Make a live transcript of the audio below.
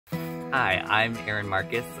Hi, I'm Aaron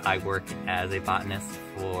Marcus. I work as a botanist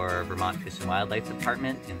for Vermont Fish and Wildlife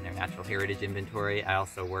Department in their Natural Heritage Inventory. I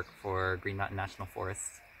also work for Green Mountain National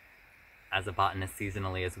Forest as a botanist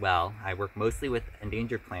seasonally as well. I work mostly with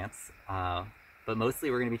endangered plants, but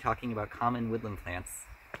mostly we're going to be talking about common woodland plants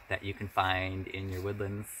that you can find in your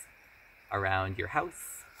woodlands around your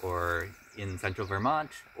house or in central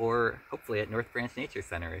Vermont, or hopefully at North Branch Nature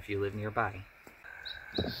Center if you live nearby.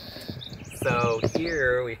 So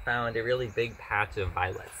here we found a really big patch of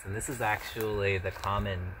violets, and this is actually the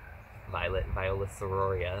common violet, Viola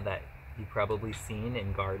sororia, that you've probably seen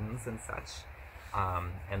in gardens and such,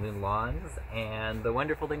 and in lawns. And the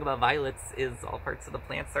wonderful thing about violets is all parts of the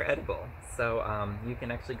plants are edible. So you can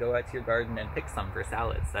actually go out to your garden and pick some for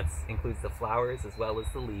salads. That includes the flowers as well as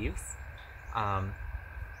the leaves.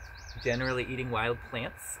 Generally eating wild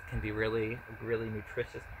plants can be really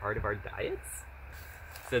nutritious part of our diets.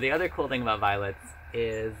 So the other cool thing about violets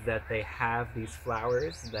is that they have these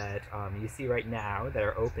flowers that you see right now that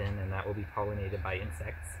are open and that will be pollinated by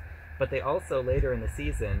insects. But they also, later in the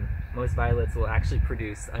season, most violets will actually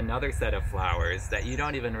produce another set of flowers that you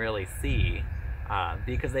don't even really see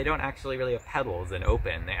because they don't actually really have petals and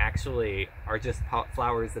open. They actually are just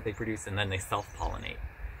flowers that they produce and then they self-pollinate.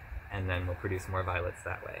 And then we'll produce more violets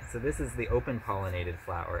that way. So this is the open pollinated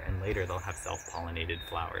flower, and later they'll have self-pollinated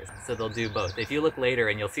flowers. So they'll do both. If you look later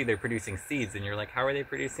and you'll see they're producing seeds, and you're like, how are they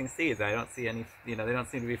producing seeds? I don't see any, they don't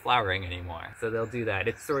seem to be flowering anymore. So they'll do that.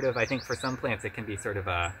 It's sort of, I think for some plants it can be sort of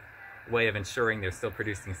a way of ensuring they're still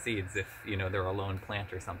producing seeds. If, they're a lone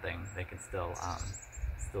plant or something, they can still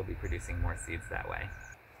be producing more seeds that way.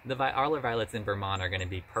 All our violets in Vermont are going to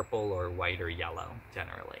be purple or white or yellow,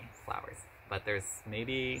 generally, flowers. But there's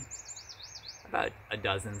maybe about a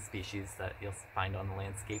dozen species that you'll find on the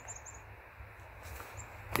landscape.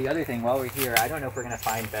 The other thing, while we're here, I don't know if we're going to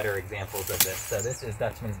find better examples of this. So this is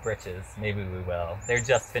Dutchman's breeches. Maybe we will. They're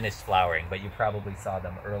just finished flowering, but you probably saw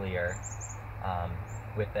them earlier.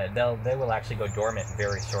 They will actually go dormant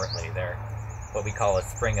very shortly. They're what we call a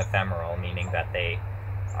spring ephemeral, meaning that they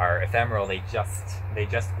are ephemeral. They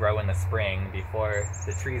just grow in the spring before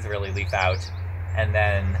the trees really leaf out. And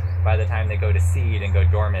then by the time they go to seed and go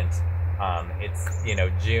dormant, it's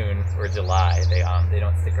June or July. They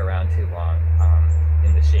don't stick around too long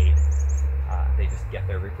in the shade. They just get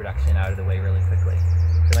their reproduction out of the way really quickly.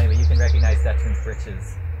 So anyway, you can recognize Dutchman's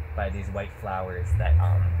breeches by these white flowers that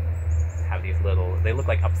have these they look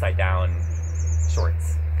like upside down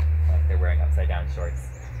shorts, like they're wearing upside down shorts.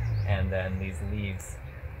 And then these leaves,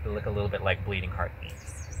 they look a little bit like bleeding heart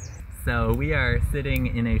leaves. So we are sitting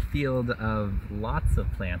in a field of lots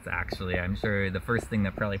of plants, actually. I'm sure the first thing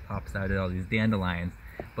that probably pops out are all these dandelions.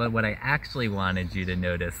 But what I actually wanted you to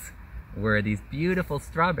notice were these beautiful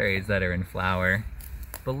strawberries that are in flower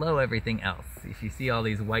below everything else. If you see all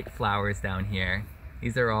these white flowers down here,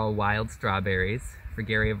 these are all wild strawberries,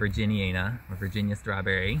 Fragaria virginiana, or Virginia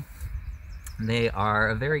strawberry. They are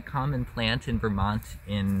a very common plant in Vermont,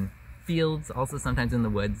 in fields, also sometimes in the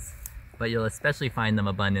woods. But you'll especially find them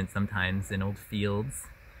abundant sometimes in old fields.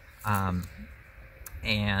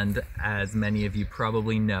 And as many of you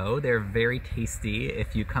probably know, they're very tasty.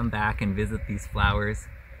 If you come back and visit these flowers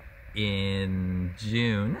in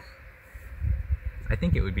June, I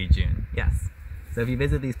think it would be June, yes. So if you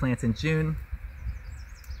visit these plants in June,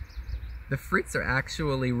 the fruits are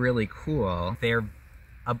actually really cool. They're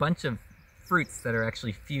a bunch of fruits that are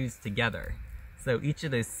actually fused together. So each of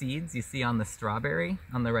those seeds you see on the strawberry,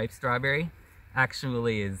 on the ripe strawberry,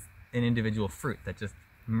 actually is an individual fruit that just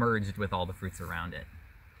merged with all the fruits around it.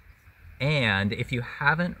 And if you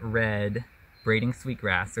haven't read Braiding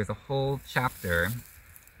Sweetgrass, there's a whole chapter,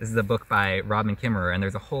 this is a book by Robin Kimmerer, and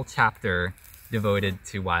there's a whole chapter devoted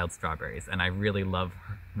to wild strawberries. And I really love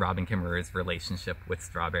Robin Kimmerer's relationship with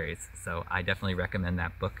strawberries, so I definitely recommend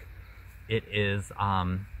that book. It is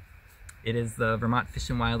the Vermont Fish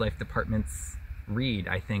and Wildlife Department's read,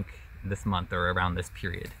 I think, this month or around this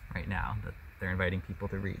period right now that they're inviting people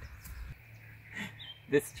to read.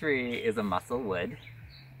 This tree is a musselwood,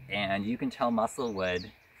 and you can tell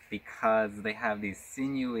musselwood because they have these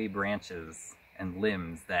sinewy branches and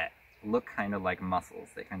limbs that look kind of like mussels.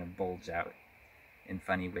 They kind of bulge out in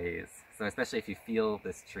funny ways. So especially if you feel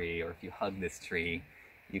this tree or if you hug this tree,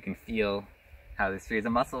 you can feel how this tree is a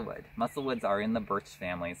musselwood. Musselwoods are in the birch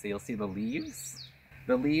family, so you'll see the leaves.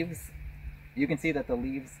 You can see that the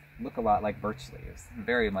leaves look a lot like birch leaves,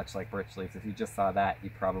 very much like birch leaves. If you just saw that, you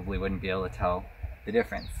probably wouldn't be able to tell the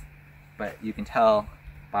difference. But you can tell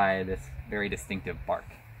by this very distinctive bark.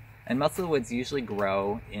 And musselwoods usually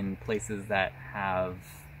grow in places that have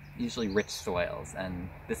usually rich soils, and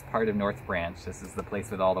this part of North Branch, this is the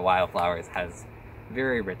place with all the wildflowers, has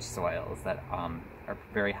very rich soils that are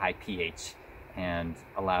very high pH and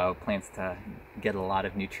allow plants to get a lot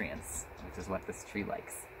of nutrients, which is what this tree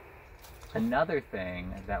likes. Another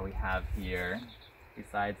thing that we have here,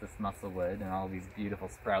 besides this musclewood and all these beautiful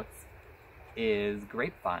sprouts, is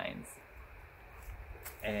grapevines.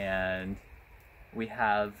 And we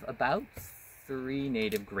have about 3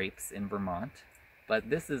 native grapes in Vermont, but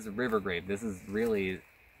this is river grape. This is really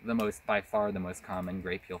by far the most common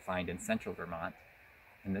grape you'll find in central Vermont,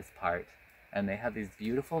 in this part. And they have these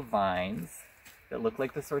beautiful vines that look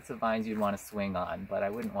like the sorts of vines you'd want to swing on, but I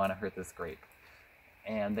wouldn't want to hurt this grape.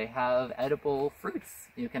 And they have edible fruits.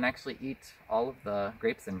 You can actually eat all of the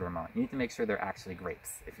grapes in Vermont. You need to make sure they're actually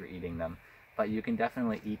grapes if you're eating them, but you can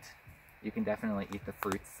definitely eat the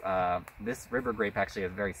fruits. This river grape actually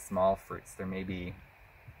has very small fruits. There may be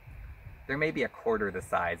a quarter the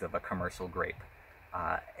size of a commercial grape,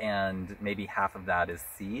 and maybe half of that is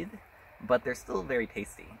seed, but they're still very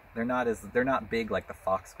tasty. They're not big like the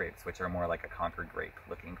fox grapes, which are more like a Concord grape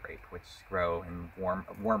looking grape, which grow in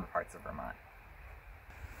warmer parts of Vermont.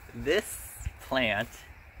 This plant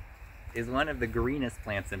is one of the greenest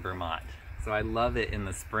plants in Vermont. So I love it in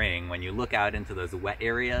the spring when you look out into those wet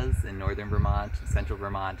areas in northern Vermont, central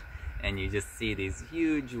Vermont, and you just see these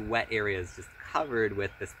huge wet areas just covered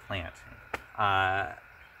with this plant.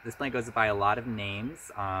 This plant goes by a lot of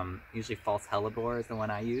names. Usually false hellebore is the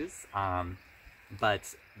one I use,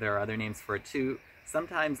 but there are other names for it too.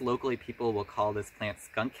 Sometimes locally people will call this plant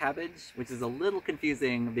skunk cabbage, which is a little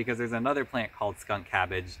confusing because there's another plant called skunk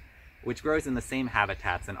cabbage, which grows in the same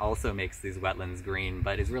habitats and also makes these wetlands green,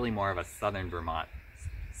 but is really more of a southern Vermont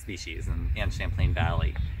species and Champlain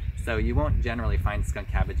Valley. So you won't generally find skunk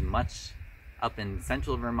cabbage much up in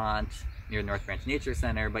central Vermont near North Branch Nature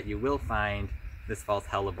Center, but you will find this false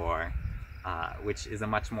hellebore, which is a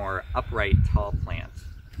much more upright, tall plant.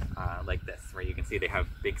 Like this, where you can see they have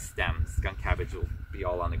big stems. Skunk cabbage will be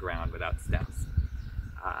all on the ground without stems.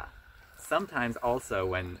 Sometimes also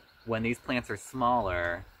when these plants are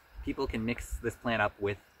smaller, people can mix this plant up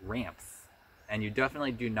with ramps, and you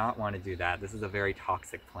definitely do not want to do that. This is a very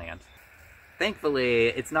toxic plant. Thankfully,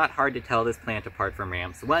 it's not hard to tell this plant apart from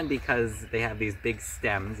ramps. One, because they have these big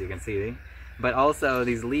stems, you can see, but also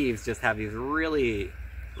these leaves just have these really,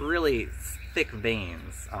 really thick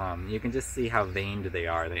veins. You can just see how veined they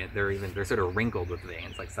are. They're sort of wrinkled with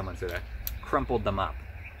veins, like someone sort of crumpled them up.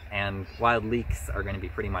 And wild leeks are going to be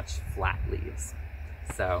pretty much flat leaves.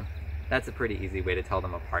 So that's a pretty easy way to tell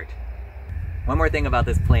them apart. One more thing about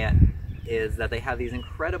this plant is that they have these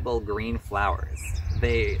incredible green flowers.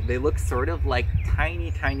 They look sort of like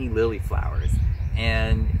tiny, tiny lily flowers.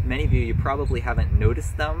 And many of you probably haven't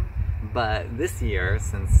noticed them, but this year,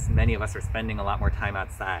 since many of us are spending a lot more time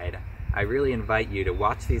outside, I really invite you to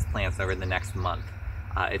watch these plants over the next month.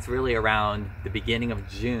 It's really around the beginning of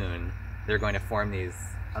June, they're going to form these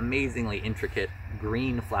amazingly intricate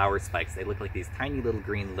green flower spikes. They look like these tiny little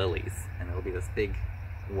green lilies, and it'll be this big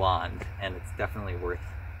wand, and it's definitely worth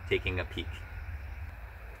taking a peek.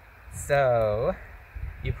 So,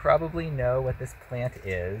 you probably know what this plant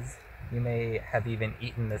is. You may have even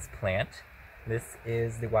eaten this plant. This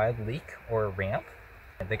is the wild leek, or ramp.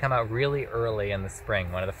 They come out really early in the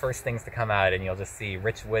spring, one of the first things to come out, and you'll just see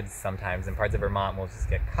rich woods sometimes in parts of Vermont will just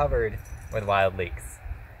get covered with wild leeks.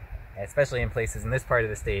 Especially in places in this part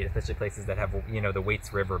of the state, especially places that have, you know, the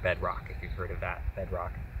Waits River bedrock, if you've heard of that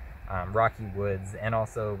bedrock. Rocky woods, and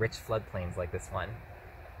also rich floodplains like this one.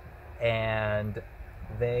 And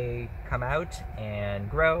they come out and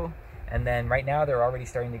grow, and then right now they're already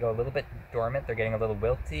starting to go a little bit dormant. They're getting a little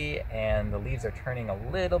wilty, and the leaves are turning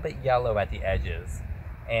a little bit yellow at the edges.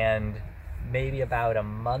 And maybe about a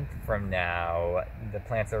month from now, the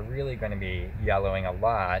plants are really going to be yellowing a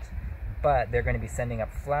lot, but they're going to be sending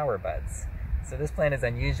up flower buds. So this plant is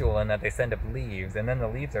unusual in that they send up leaves, and then the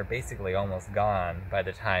leaves are basically almost gone by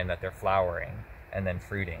the time that they're flowering and then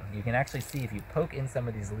fruiting. You can actually see, if you poke in some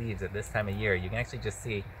of these leaves at this time of year, you can actually just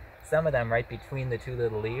see some of them right between the two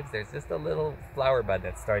little leaves. There's just a little flower bud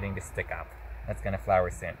that's starting to stick up. That's going to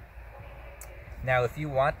flower soon. Now, if you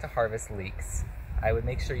want to harvest leeks, I would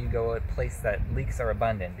make sure you go to a place that leeks are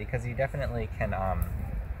abundant, because you definitely can,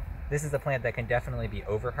 this is a plant that can definitely be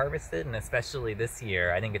over-harvested, and especially this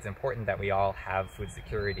year, I think it's important that we all have food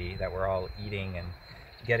security, that we're all eating and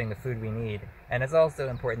getting the food we need, and it's also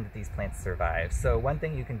important that these plants survive. So one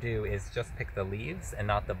thing you can do is just pick the leaves and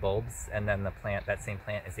not the bulbs, and then the plant, that same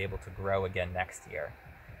plant, is able to grow again next year.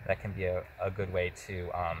 That can be a good way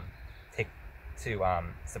to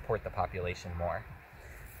support the population more.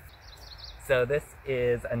 So this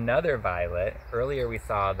is another violet. Earlier we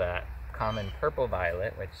saw that common purple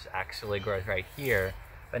violet, which actually grows right here,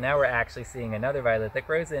 But now we're actually seeing another violet that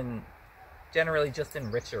grows in generally just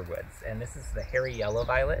in richer woods. And this is the hairy yellow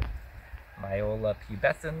violet, Viola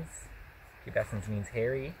pubescens. Pubescens means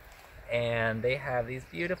hairy. And they have these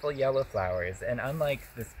beautiful yellow flowers. And unlike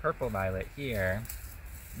this purple violet here,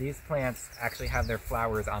 these plants actually have their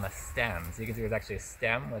flowers on a stem. So you can see there's actually a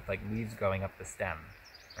stem with like leaves going up the stem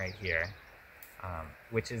right here,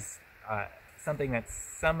 which is something that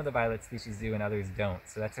some of the violet species do and others don't.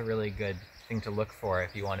 So that's a really good thing to look for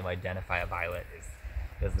if you want to identify a violet. Is,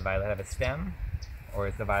 does the violet have a stem, or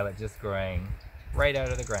is the violet just growing right out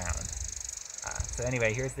of the ground? So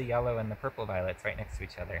anyway, here's the yellow and the purple violets right next to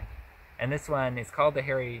each other. And this one is called the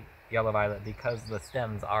hairy yellow violet because the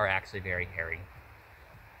stems are actually very hairy.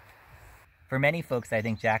 For many folks, I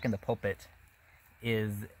think jack-in-the-pulpit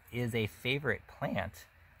is a favorite plant.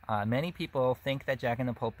 Many people think that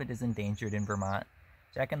jack-in-the-pulpit is endangered in Vermont.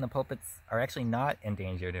 Jack-in-the-pulpits are actually not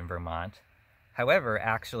endangered in Vermont. However,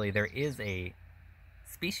 actually, there is a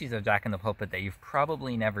species of jack-in-the-pulpit that you've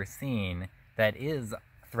probably never seen that is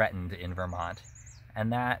threatened in Vermont,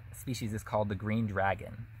 and that species is called the green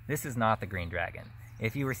dragon. This is not the green dragon.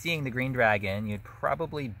 If you were seeing the green dragon, you'd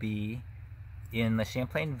probably be in the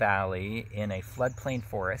Champlain Valley in a floodplain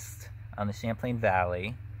forest on the Champlain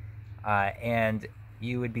Valley, and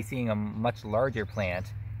you would be seeing a much larger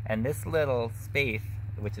plant, and this little spathe,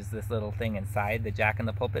 which is this little thing inside the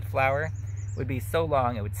jack-in-the-pulpit flower, would be so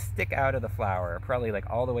long it would stick out of the flower, probably like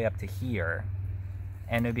all the way up to here,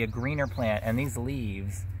 and it would be a greener plant, and these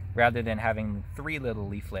leaves, rather than having 3 little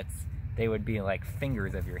leaflets, they would be like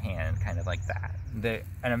fingers of your hand, kind of like that.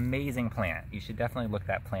 An amazing plant. You should definitely look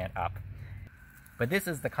that plant up. But this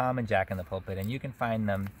is the common jack-in-the-pulpit, and you can find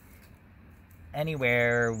them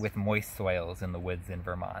anywhere with moist soils in the woods in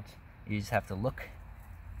Vermont. You just have to look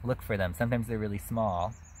for them. Sometimes they're really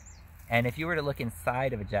small. And if you were to look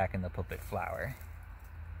inside of a jack-in-the-pulpit flower,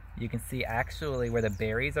 you can see actually where the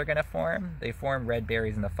berries are going to form. They form red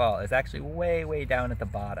berries in the fall. It's actually way, way down at the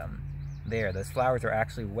bottom. There, those flowers are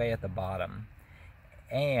actually way at the bottom.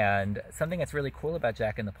 And something that's really cool about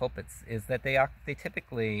jack-in-the-pulpits is that they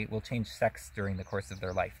typically will change sex during the course of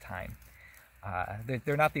their lifetime.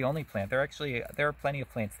 They're not the only plant. There are plenty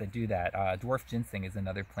of plants that do that. Dwarf ginseng is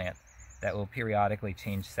another plant that will periodically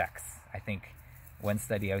change sex. I think one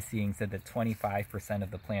study I was seeing said that 25%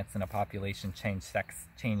 of the plants in a population changed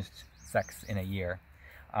sex in a year.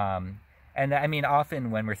 And I mean,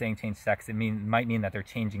 often when we're saying change sex, it might mean that they're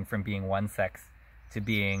changing from being one sex to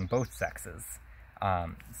being both sexes.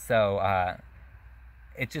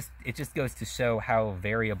 It just goes to show how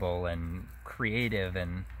variable and creative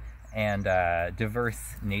and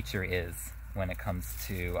diverse nature is when it comes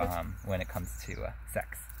to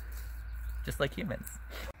sex, just like humans.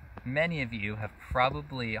 Many of you have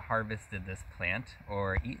probably harvested this plant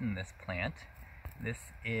or eaten this plant. This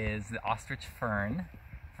is the ostrich fern,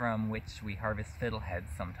 from which we harvest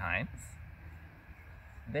fiddleheads sometimes.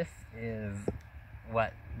 This is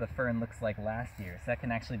what the fern looks like last year. So that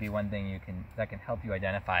can actually be one thing that can help you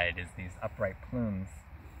identify it, is these upright plumes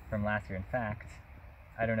from last year. In fact,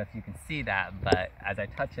 I don't know if you can see that, but as I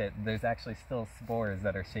touch it, there's actually still spores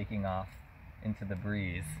that are shaking off into the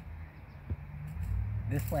breeze.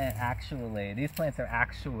 These plants are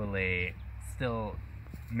actually still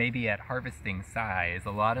maybe at harvesting size.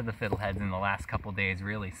 A lot of the fiddleheads in the last couple days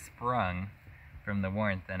really sprung from the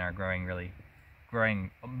warmth and are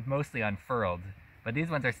growing mostly unfurled. But these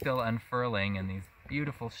ones are still unfurling in these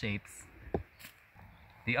beautiful shapes.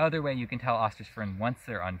 The other way you can tell ostrich fern once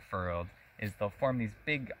they're unfurled is they'll form these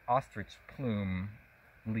big ostrich plume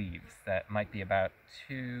leaves that might be about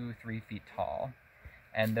 2-3 feet tall.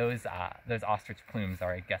 And those ostrich plumes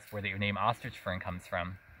are, I guess, where the name ostrich fern comes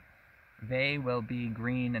from. They will be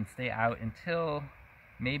green and stay out until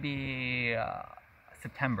maybe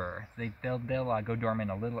September. They'll go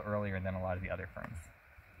dormant a little earlier than a lot of the other ferns.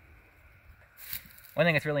 One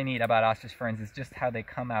thing that's really neat about ostrich ferns is just how they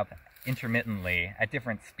come out intermittently at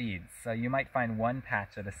different speeds. So you might find one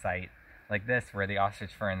patch at a site like this where the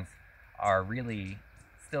ostrich ferns are really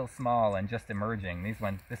still small and just emerging.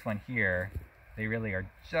 This one here, they really are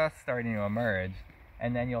just starting to emerge.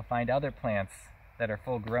 And then you'll find other plants that are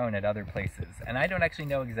full grown at other places. And I don't actually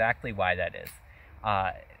know exactly why that is.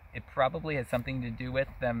 It probably has something to do with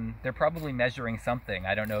them. They're probably measuring something.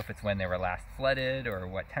 I don't know if it's when they were last flooded or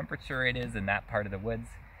what temperature it is in that part of the woods.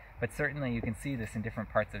 But certainly you can see this in different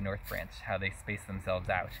parts of North Branch, how they space themselves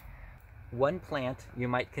out. One plant you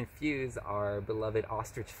might confuse our beloved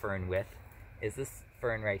ostrich fern with is this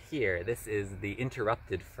fern right here. This is the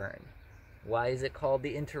interrupted fern. Why is it called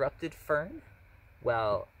the interrupted fern?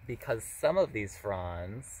 Well, because some of these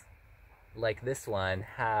fronds, like this one,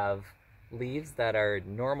 have leaves that are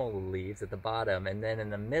normal leaves at the bottom, and then in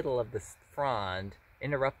the middle of the frond,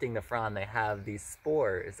 interrupting the frond, they have these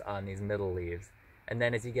spores on these middle leaves. And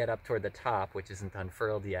then as you get up toward the top, which isn't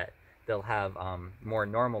unfurled yet, they'll have more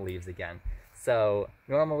normal leaves again. So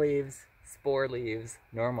normal leaves, spore leaves,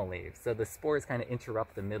 normal leaves. So the spores kind of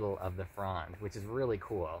interrupt the middle of the frond, which is really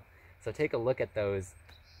cool. So take a look at those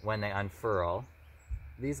when they unfurl.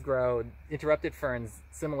 These grow, interrupted ferns,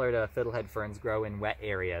 similar to fiddlehead ferns, grow in wet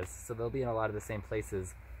areas, so they'll be in a lot of the same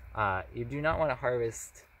places. You do not want to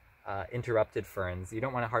harvest interrupted ferns. You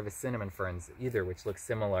don't want to harvest cinnamon ferns either, which look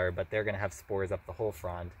similar, but they're going to have spores up the whole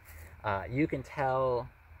frond. You can tell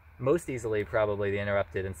most easily probably the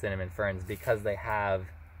interrupted and cinnamon ferns because they have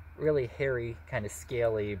really hairy, kind of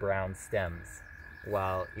scaly brown stems,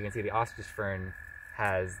 while you can see the ostrich fern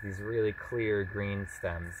has these really clear green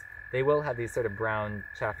stems. They will have these sort of brown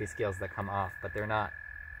chaffy scales that come off, but they're not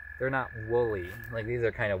woolly. Like, these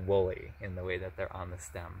are kind of woolly in the way that they're on the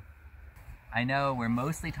stem. I know we're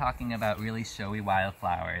mostly talking about really showy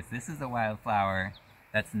wildflowers. This is a wildflower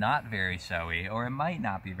that's not very showy, or it might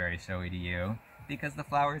not be very showy to you, because the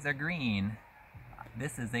flowers are green.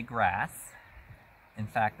 This is a grass. In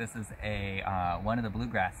fact, this is one of the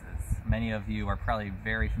bluegrasses. Many of you are probably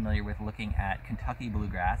very familiar with looking at Kentucky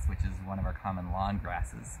bluegrass, which is one of our common lawn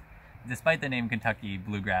grasses. Despite the name Kentucky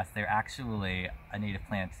bluegrass, they're actually a native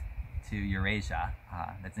plant to Eurasia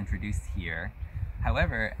that's introduced here.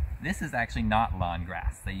 However, this is actually not lawn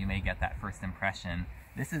grass, so you may get that first impression.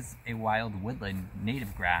 This is a wild woodland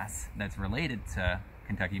native grass that's related to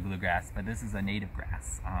Kentucky bluegrass, but this is a native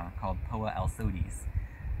grass called Poa elsodes.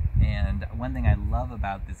 And one thing I love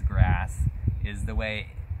about this grass is the way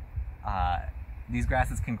these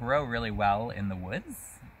grasses can grow really well in the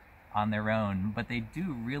woods on their own, but they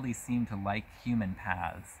do really seem to like human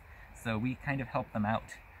paths. So we kind of help them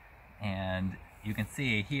out. And you can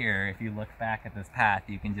see here, if you look back at this path,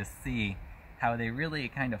 you can just see how they really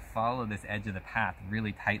kind of follow this edge of the path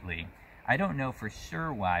really tightly. I don't know for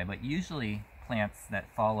sure why, but usually plants that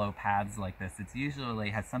follow paths like this, it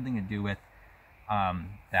usually has something to do with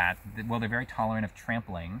well, they're very tolerant of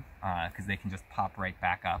trampling, because they can just pop right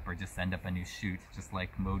back up or just send up a new shoot, just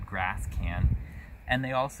like mowed grass can. And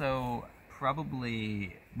they also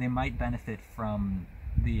they might benefit from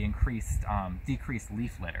the decreased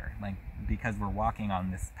leaf litter. Like, because we're walking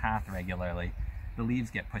on this path regularly, the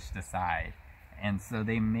leaves get pushed aside. And so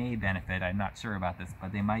they may benefit, I'm not sure about this,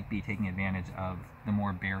 but they might be taking advantage of the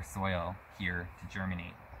more bare soil here to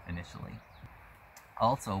germinate initially.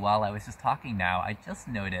 Also, while I was just talking now, I just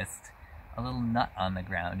noticed a little nut on the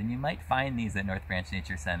ground, and you might find these at North Branch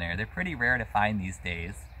Nature Center. They're pretty rare to find these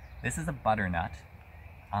days. This is a butternut.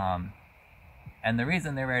 And the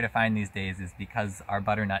reason they're rare to find these days is because our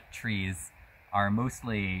butternut trees are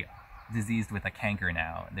mostly diseased with a canker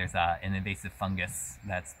now. There's an invasive fungus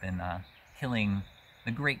that's been killing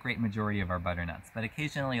the great majority of our butternuts. But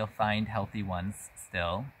occasionally you'll find healthy ones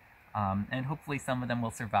still, and hopefully some of them will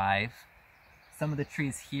survive. Some of the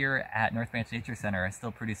trees here at North Branch Nature Center are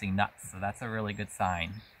still producing nuts, so that's a really good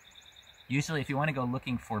sign. Usually if you want to go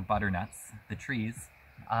looking for butternuts, the trees,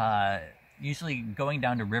 usually going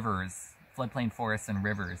down to rivers, floodplain forests and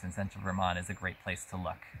rivers in central Vermont is a great place to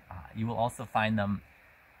look. You will also find them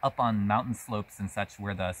up on mountain slopes and such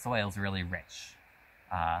where the soil's really rich.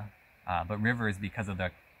 But rivers, because of the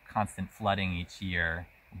constant flooding each year,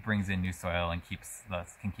 brings in new soil and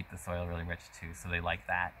can keep the soil really rich too, so they like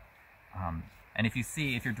that. And if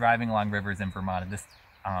you're driving along rivers in Vermont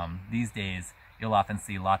these days, you'll often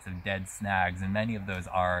see lots of dead snags, and many of those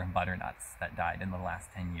are butternuts that died in the last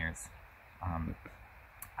 10 years.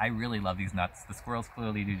 I really love these nuts. The squirrels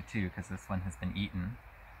clearly do too, because this one has been eaten.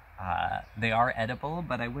 They are edible,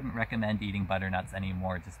 but I wouldn't recommend eating butternuts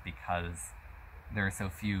anymore just because there are so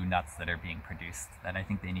few nuts that are being produced that I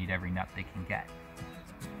think they need every nut they can get.